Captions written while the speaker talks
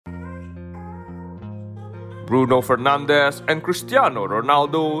Bruno Fernandes and Cristiano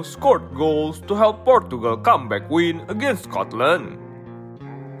Ronaldo scored goals to help Portugal comeback win against Scotland.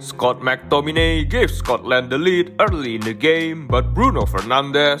 Mctominay gave Scotland the lead early in the game, but Bruno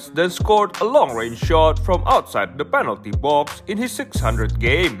Fernandes then scored a long-range shot from outside the penalty box in his 600th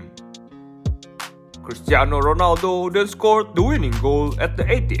game. Cristiano Ronaldo then scored the winning goal at the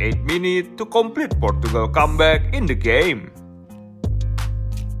 88th minute to complete Portugal's comeback in the game.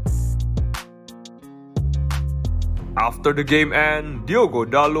 After the game ended, Diogo,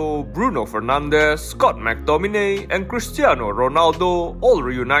 Dalot, Bruno Fernandes, Mctominay, and Cristiano Ronaldo all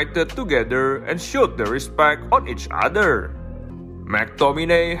reunited together and showed their respect on each other.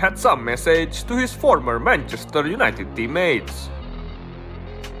 Mctominay had some message to his former Manchester United teammates.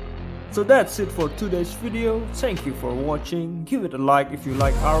 So that's it for today's video. Thank you for watching. Give it a like if you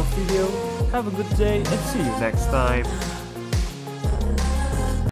like our video. Have a good day and see you next time.